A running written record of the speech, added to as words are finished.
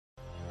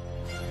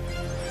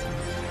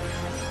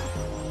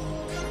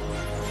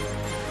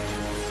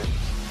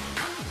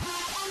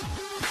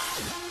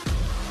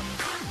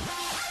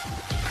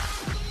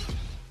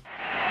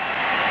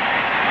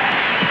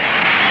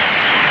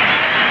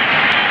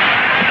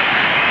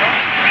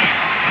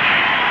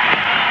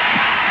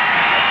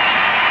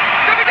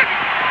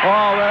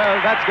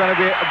that's going to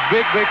be a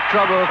big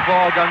trouble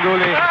for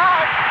Ganguly.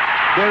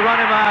 They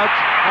run him out,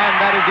 and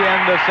that is the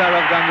end of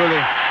Sourav Ganguly.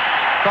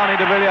 Connie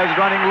de Villiers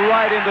running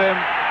right into him,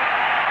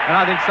 and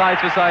I think size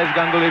for size,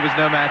 Ganguly was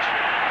no match.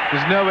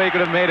 There's no way he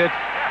could have made it.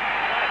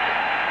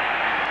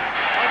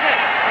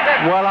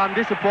 Well, I'm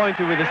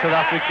disappointed with the South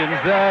Africans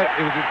there.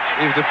 It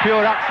was a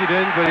pure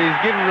accident, but he's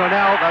given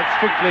Runout. That's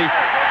strictly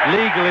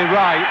legally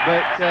right,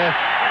 but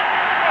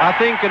I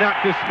think an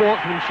act of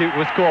sportsmanship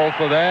was called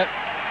for there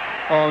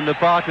on the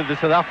part of the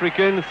South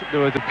Africans. There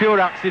was a pure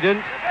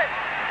accident.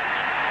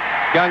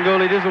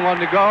 Ganguly doesn't want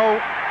to go,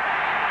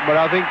 but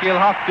I think he'll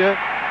have to.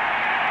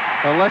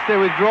 Unless they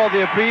withdraw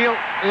the appeal,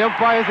 the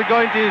umpires are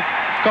going to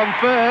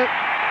confer.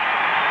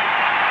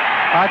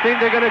 I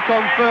think they're going to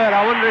confer.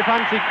 I wonder if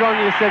Hansie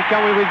Cronje said, can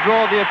we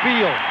withdraw the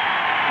appeal?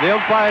 The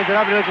umpires are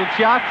having a little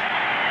chat.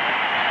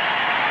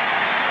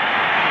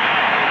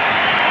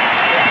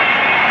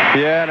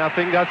 Yeah, and I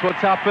think that's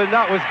what's happened.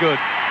 That was good,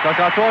 because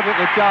I thought at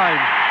the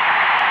time,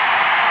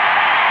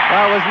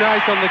 that was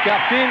nice on the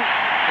captain.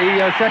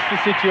 He assessed the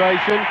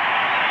situation,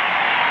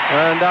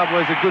 and that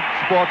was a good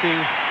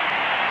sporting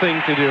thing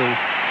to do.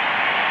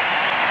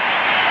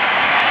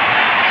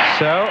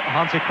 So,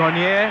 Hansie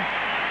Cronje,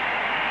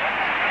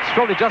 it's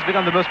probably just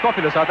become the most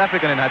popular South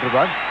African in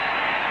Hyderabad.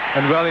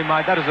 And well, he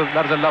might. That is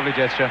a lovely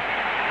gesture.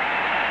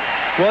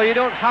 Well, you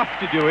don't have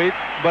to do it,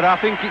 but I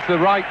think it's the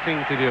right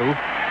thing to do,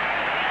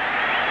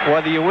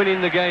 whether you're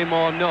winning the game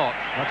or not.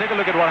 Now take a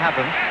look at what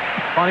happened.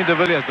 Connie de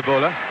Villiers, the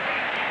bowler.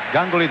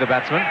 Ganguly, the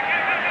batsman.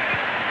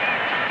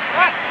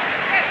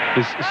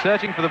 Is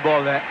searching for the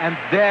ball there, and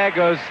there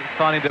goes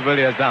Connie de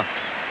Villiers down.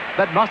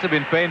 That must have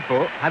been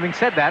painful. Having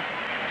said that,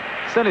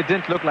 certainly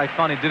didn't look like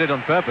Connie did it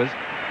on purpose.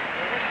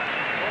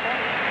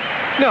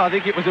 No, I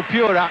think it was a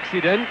pure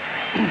accident.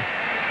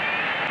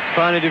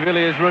 Connie de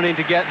Villiers running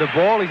to get the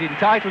ball. He's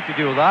entitled to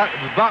do that.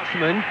 The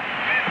batsman,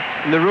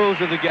 in the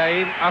rules of the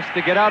game, has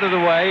to get out of the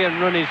way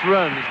and run his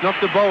run. It's not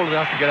the bowler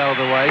that has to get out of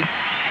the way.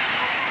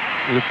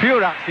 It was a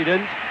pure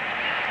accident.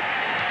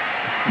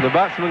 The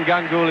batsman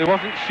Ganguly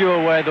wasn't sure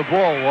where the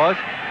ball was,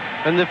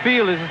 and the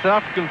fielders, the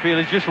South African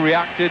fielders, just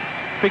reacted,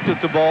 picked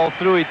up the ball,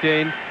 threw it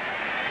in.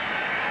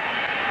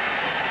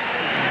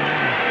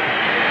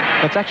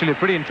 That's actually a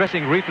pretty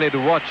interesting replay to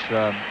watch,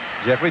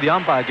 Jeffrey. The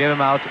umpire gave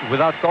him out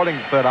without calling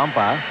the third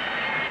umpire.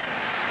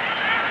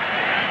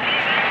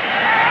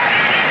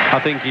 I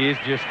think he is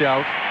just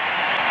out.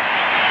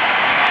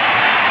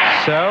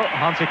 So,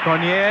 Hansie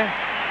Cronje,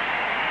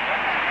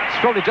 it's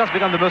probably just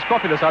become the most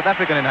popular South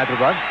African in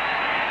Hyderabad.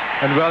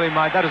 And well, he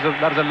might. That is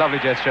a lovely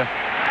gesture.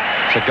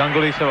 So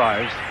Ganguly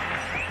survives.